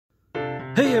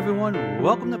Hey everyone,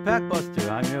 welcome to Packbuster.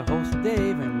 I'm your host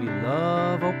Dave, and we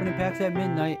love opening packs at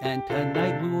midnight. And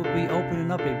tonight we will be opening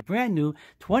up a brand new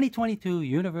 2022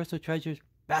 Universal Treasures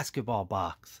basketball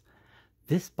box.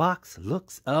 This box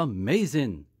looks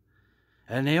amazing.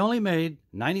 And they only made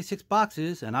 96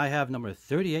 boxes, and I have number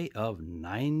 38 of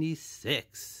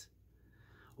 96.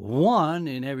 One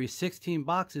in every 16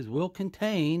 boxes will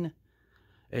contain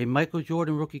a Michael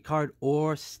Jordan rookie card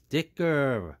or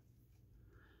sticker.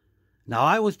 Now,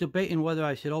 I was debating whether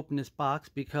I should open this box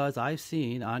because I've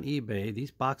seen on eBay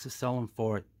these boxes selling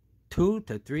for 2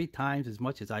 to 3 times as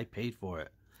much as I paid for it.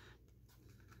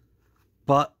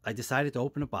 But I decided to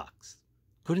open a box.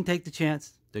 Couldn't take the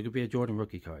chance there could be a Jordan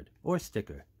rookie card or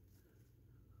sticker.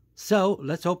 So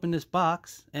let's open this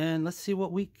box and let's see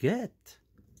what we get.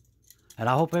 And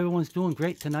I hope everyone's doing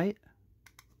great tonight.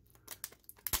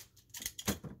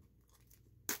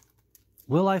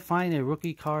 Will I find a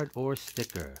rookie card or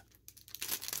sticker?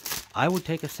 I would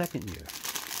take a second year.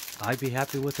 I'd be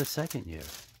happy with a second year.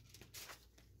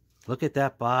 Look at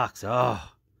that box. Oh,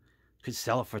 could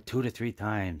sell it for 2 to 3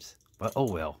 times. But oh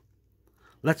well.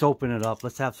 Let's open it up.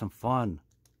 Let's have some fun.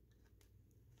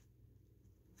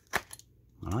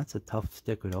 Well, that's a tough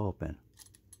sticker to open.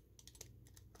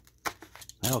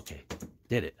 Okay,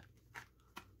 did it.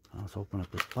 Let's open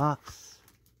up this box.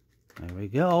 There we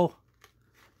go.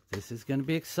 This is going to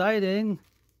be exciting.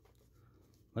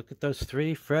 Look at those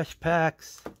 3 fresh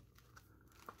packs.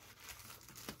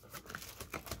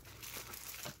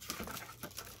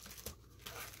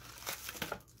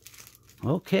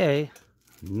 Okay,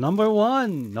 number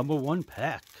one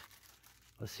pack.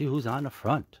 Let's see who's on the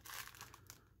front.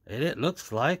 And it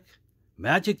looks like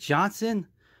Magic Johnson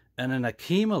and an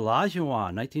Akeem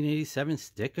Olajuwon 1987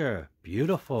 sticker.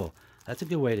 Beautiful. That's a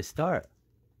good way to start.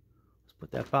 Let's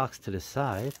put that box to the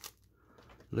side.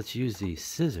 Let's use these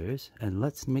scissors and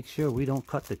let's make sure we don't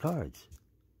cut the cards.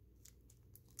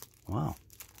 Wow.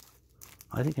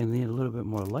 I think I need a little bit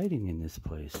more lighting in this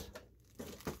place.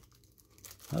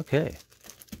 Okay.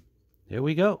 Here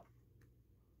we go.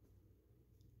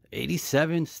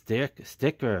 87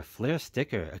 sticker, flare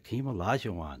sticker, Akeem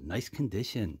Olajuwon. Nice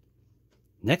condition.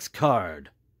 Next card.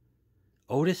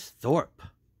 Otis Thorpe,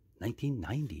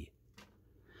 1990.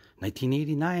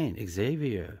 1989,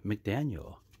 Xavier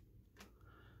McDaniel.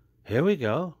 Here we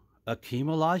go. Akeem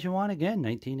Olajuwon again,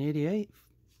 1988.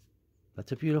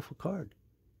 That's a beautiful card.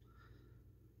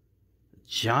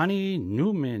 Johnny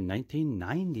Newman,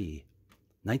 1990.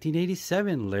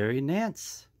 1987, Larry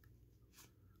Nance.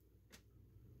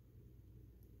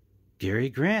 Gary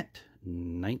Grant,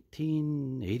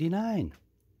 1989.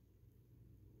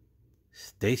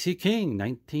 Stacey King,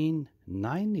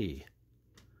 1990.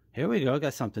 Here we go.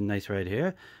 Got something nice right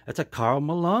here. That's a Karl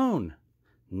Malone.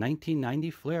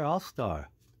 1990 Flair All-Star.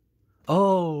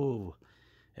 Oh,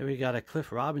 here we got a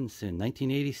Cliff Robinson,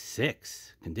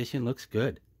 1986. Condition looks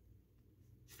good.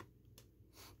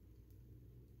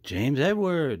 James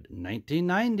Edward,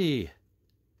 1990.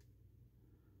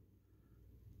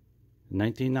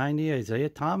 1990 Isaiah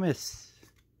Thomas.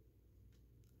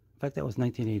 In fact, that was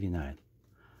 1989.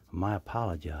 I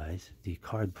apologize. The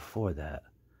card before that.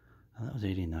 Oh, that was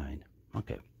 89.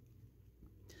 Okay.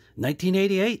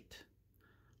 1988.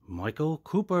 Michael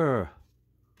Cooper.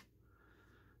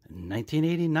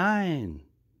 1989.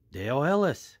 Dale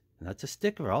Ellis. That's a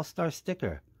sticker, all-star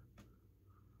sticker.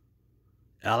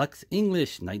 Alex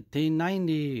English,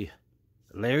 1990.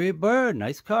 Larry Bird,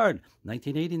 nice card,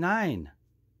 1989.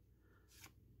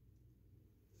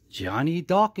 Johnny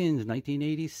Dawkins,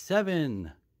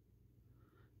 1987.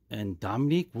 And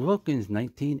Dominique Wilkins,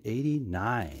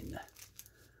 1989.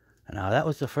 Now that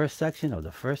was the first section of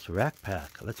the first rack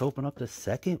pack. Let's open up the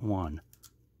second one.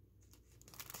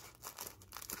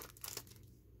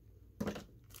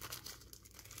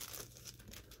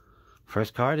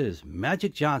 First card is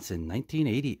Magic Johnson,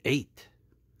 1988.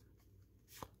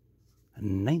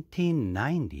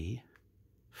 1990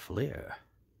 Flair.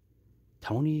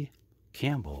 Tony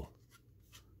Campbell.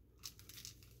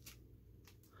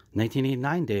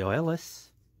 1989 Dale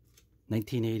Ellis.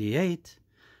 1988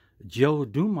 Joe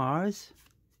Dumars.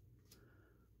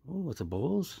 Oh, it's a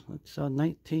Bulls. That's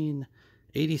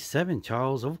 1987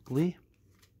 Charles Oakley.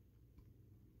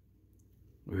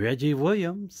 Reggie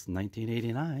Williams,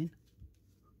 1989.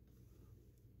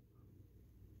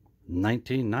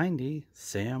 1990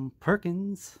 Sam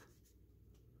Perkins.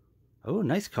 Oh,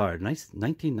 nice card. Nice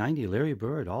 1990 Larry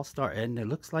Bird All-Star. And it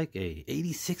looks like a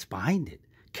 86 behind it.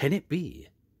 Can it be?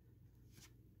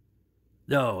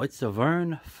 No, it's a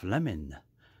Vern Fleming.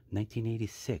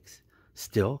 1986.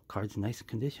 Still, card's nice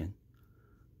condition.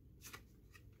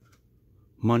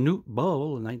 Manute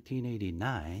Bol,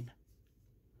 1989.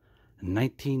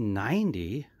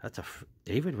 1990, that's a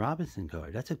David Robinson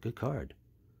card. That's a good card.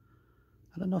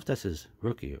 I don't know if that's his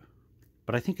rookie,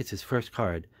 but I think it's his first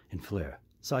card in Flair.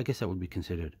 So I guess that would be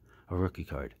considered a rookie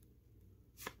card.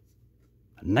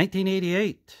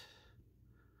 1988,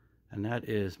 and that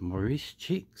is Maurice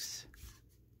Cheeks.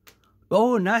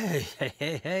 Oh, nice.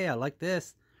 Hey, I like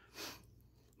this.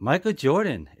 Michael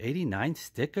Jordan, 89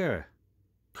 sticker.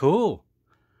 Cool.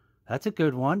 That's a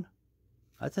good one.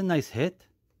 That's a nice hit.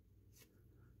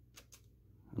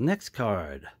 Next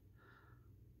card.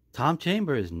 Tom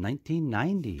Chambers,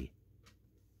 1990.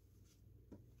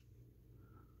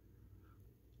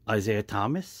 Isaiah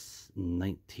Thomas,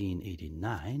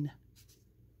 1989.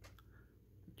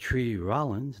 Tree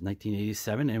Rollins,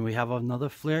 1987. And we have another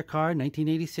Flair card,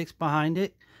 1986 behind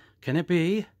it. Can it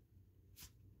be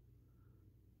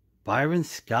Byron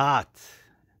Scott?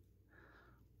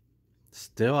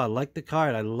 Still, I like the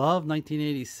card. I love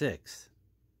 1986.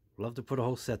 Love to put a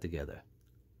whole set together.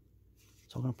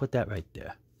 So I'm going to put that right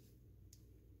there.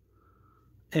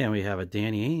 And we have a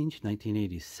Danny Ainge,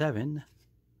 1987.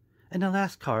 And the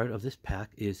last card of this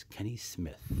pack is Kenny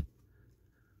Smith.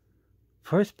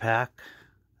 First pack,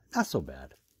 not so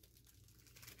bad.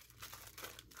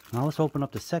 Now let's open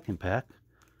up the second pack,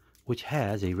 which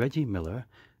has a Reggie Miller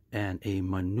and a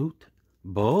Manute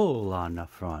Bol on the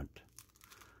front.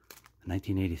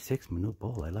 1986 Manute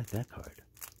Bol, I like that card.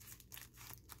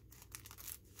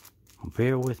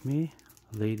 Bear with me,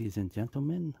 ladies and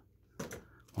gentlemen,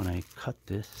 when I cut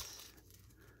this,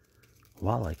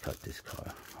 while I cut this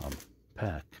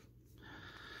pack.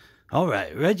 All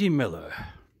right, Reggie Miller,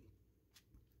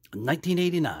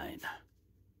 1989.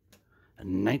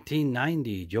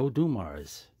 1990, Joe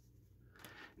Dumars.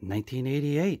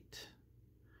 1988,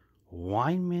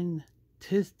 Wyman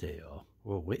Tisdale.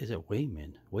 Or is it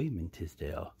Wayman? Wayman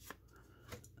Tisdale.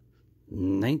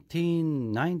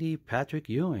 1990, Patrick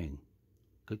Ewing.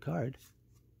 Good card.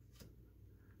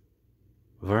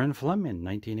 Vern Fleming,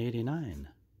 1989.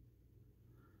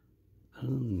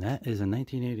 And that is a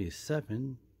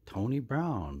 1987, Tony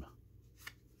Brown.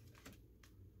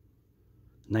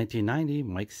 1990,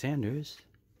 Mike Sanders.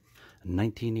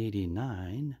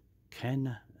 1989,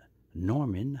 Ken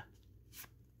Norman.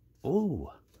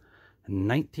 Oh,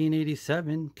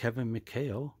 1987, Kevin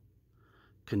McHale.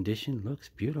 Condition looks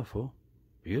beautiful.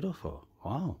 Beautiful.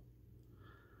 Wow.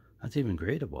 That's even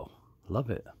gradable. Love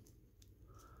it.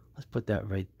 Let's put that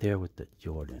right there with the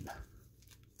Jordan.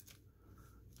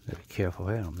 Gotta be careful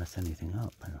here, I don't mess anything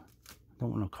up. I don't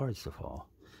want no cards to fall.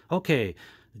 Okay,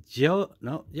 Joe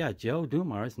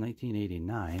Dumars,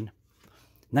 1989.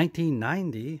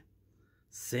 1990,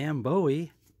 Sam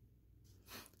Bowie.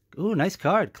 Ooh, nice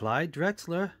card. Clyde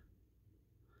Drexler.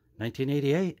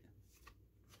 1988.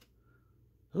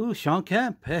 Ooh, Sean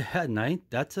Kemp. Ninth.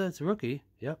 That's a rookie.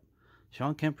 Yep.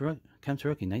 Sean Kemp's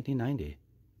rookie, 1990.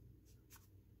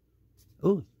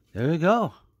 Ooh, there we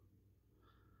go.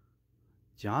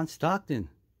 John Stockton.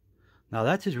 Now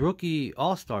that's his rookie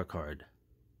all-star card.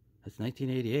 That's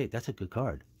 1988. That's a good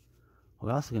card.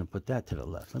 We're also going to put that to the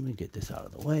left. Let me get this out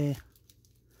of the way.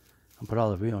 And put all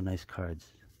the real nice cards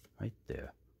right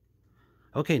there.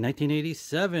 Okay,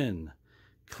 1987.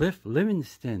 Cliff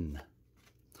Livingston.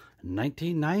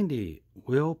 1990.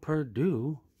 Will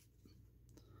Perdue.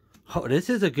 Oh, this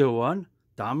is a good one.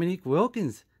 Dominique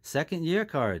Wilkins. Second year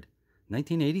card.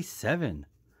 1987.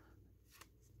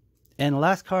 And the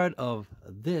last card of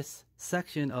this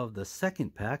section of the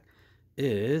second pack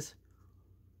is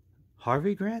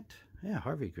Harvey Grant. Yeah,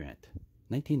 Harvey Grant.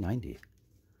 1990.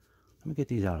 Let me get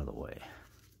these out of the way.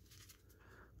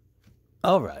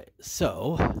 All right,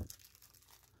 so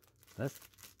let's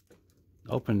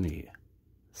open the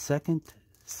second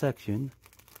section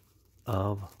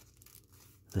of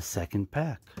the second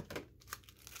pack.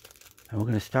 And we're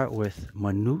going to start with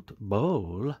Manute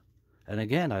Bol. And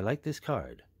again, I like this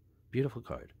card. Beautiful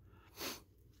card.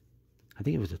 I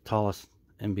think he was the tallest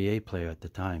NBA player at the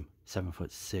time.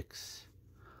 7'6".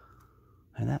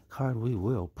 And that card we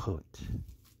will put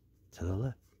to the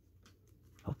left.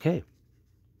 Okay.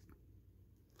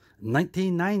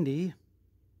 1990,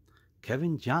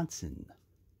 Kevin Johnson.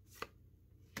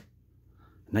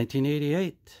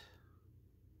 1988.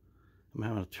 I'm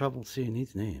having trouble seeing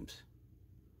these names.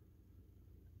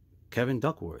 Kevin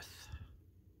Duckworth.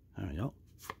 There we go.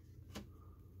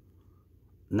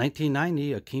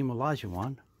 1990, Akeem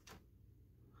Olajuwon.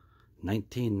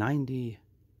 1990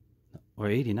 or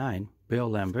 89, Bill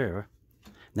Lambert.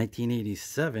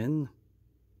 1987,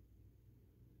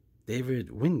 David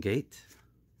Wingate.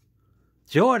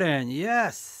 Jordan,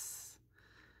 yes.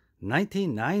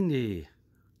 1990,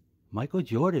 Michael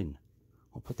Jordan.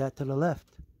 We'll put that to the left.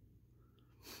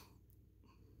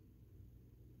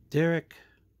 Derek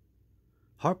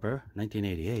Harper,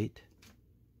 1988.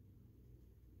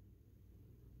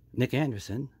 Nick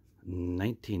Anderson,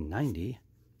 1990.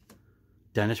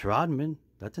 Dennis Rodman,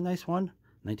 that's a nice one,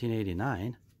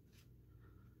 1989.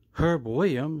 Herb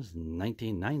Williams,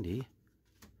 1990.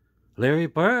 Larry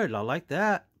Bird, I like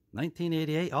that,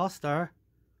 1988 All-Star.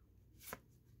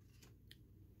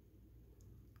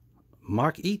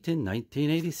 Mark Eaton,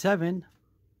 1987.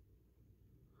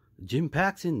 Jim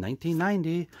Paxson,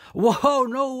 1990. Whoa,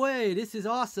 no way, this is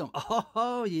awesome.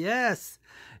 Oh, yes.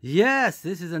 Yes,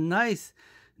 this is a nice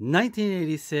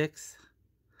 1986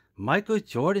 Michael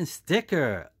Jordan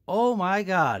sticker. Oh my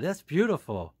God, that's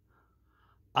beautiful.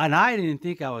 And I didn't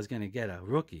think I was going to get a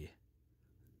rookie.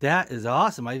 That is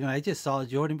awesome. I just saw a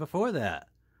Jordan before that.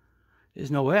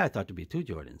 There's no way I thought there'd be two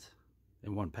Jordans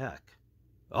in one pack.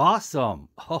 Awesome.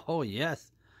 Oh,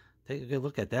 yes. Take a good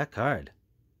look at that card.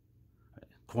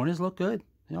 Corners look good.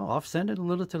 You know, off-centered a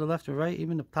little to the left or right,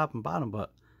 even the top and bottom,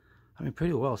 but I mean,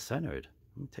 pretty well centered.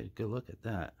 Let me take a good look at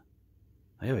that.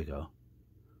 There we go.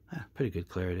 Pretty good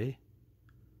clarity.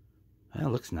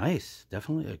 That looks nice.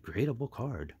 Definitely a gradable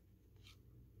card.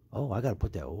 Oh, I got to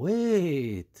put that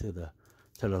way to the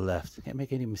left. Can't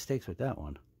make any mistakes with that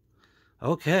one.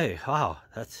 Okay. Wow.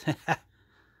 That's... And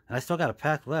I still got a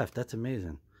pack left. That's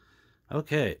amazing.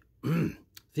 Okay.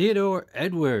 Theodore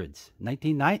Edwards,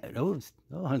 1990. Oh,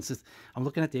 it's just, I'm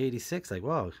looking at the 86. Like,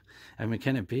 wow. I mean,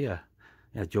 can it be a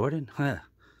Jordan? Huh.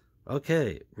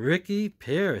 Okay. Ricky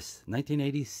Pierce,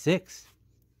 1986.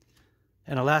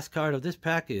 And the last card of this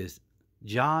pack is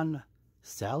John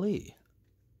Sally.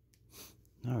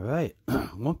 All right.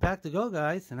 One pack to go,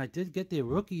 guys. And I did get the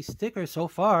rookie sticker so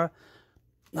far.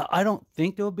 Now, I don't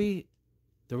think there'll be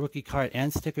the rookie card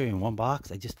and sticker in one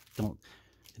box. I just don't.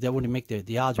 That wouldn't make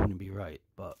the odds wouldn't be right.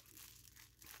 But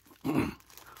who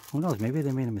knows? Maybe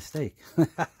they made a mistake.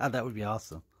 That would be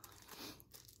awesome.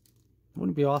 It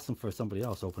wouldn't be awesome for somebody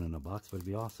else opening the box, but it'd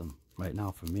be awesome right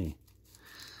now for me.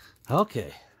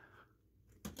 Okay.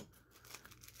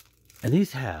 And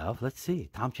these have, let's see,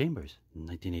 Tom Chambers,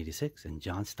 1986, and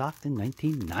John Stockton,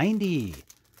 1990.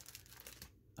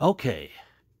 Okay.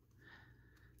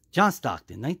 John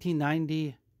Stockton,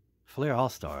 1990, Flair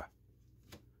All-Star.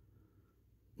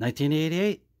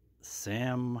 1988,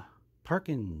 Sam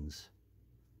Perkins.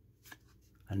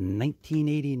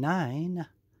 1989,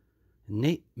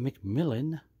 Nate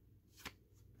McMillan.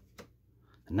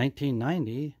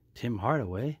 1990, Tim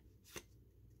Hardaway.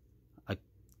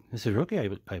 This is rookie,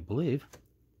 I believe.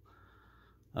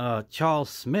 Charles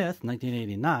Smith,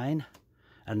 1989.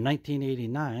 And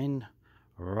 1989,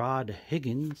 Rod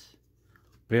Higgins.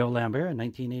 Bill Lambert,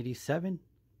 1987.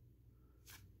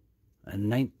 And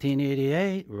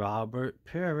 1988, Robert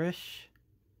Parrish.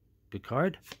 Good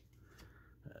card.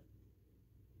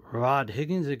 Rod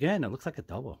Higgins again. It looks like a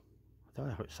double. I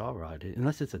thought I saw Rod,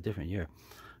 unless it's a different year.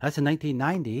 That's in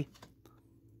 1990.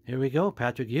 Here we go.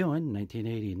 Patrick Ewing,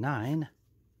 1989.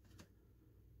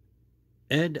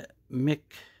 Ed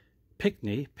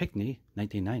McPickney,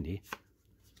 1990.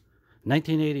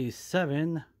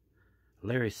 1987,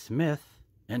 Larry Smith.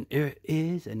 And there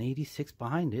is an 86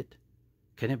 behind it.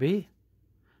 Can it be?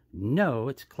 No,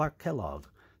 it's Clark Kellogg.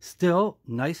 Still,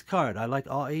 nice card. I like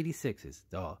all 86s.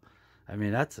 Oh, I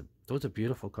mean, those are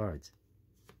beautiful cards.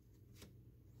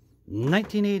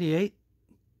 1988,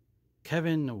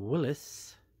 Kevin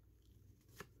Willis.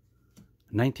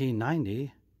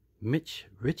 1990, Mitch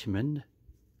Richmond.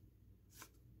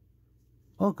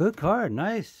 Oh, good card.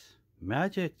 Nice.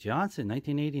 Magic Johnson,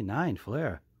 1989,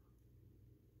 Flair.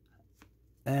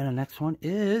 And the next one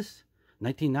is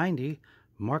 1990,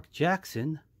 Mark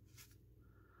Jackson.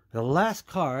 The last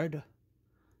card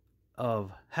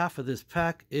of half of this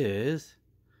pack is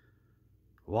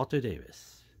Walter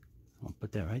Davis. I'll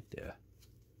put that right there.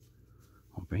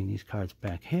 I'll bring these cards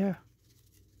back here.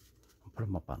 I'll put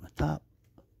them up on the top.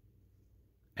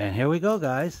 And here we go,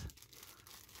 guys.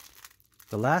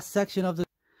 The last section of the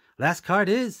last card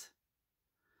is,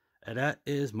 and that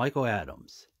is Michael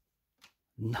Adams.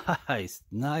 Nice,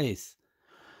 nice.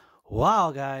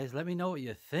 Wow, guys, let me know what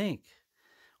you think.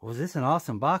 Was this an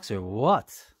awesome box or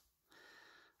what?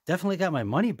 Definitely got my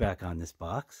money back on this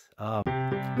box.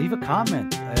 Leave a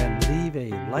comment and leave a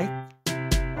like.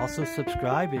 Also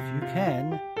subscribe if you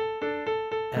can.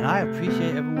 And I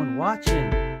appreciate everyone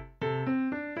watching.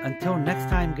 Until next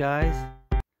time, guys.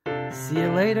 See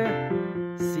you later.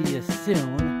 See you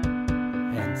soon.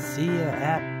 And see you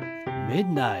at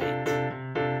midnight.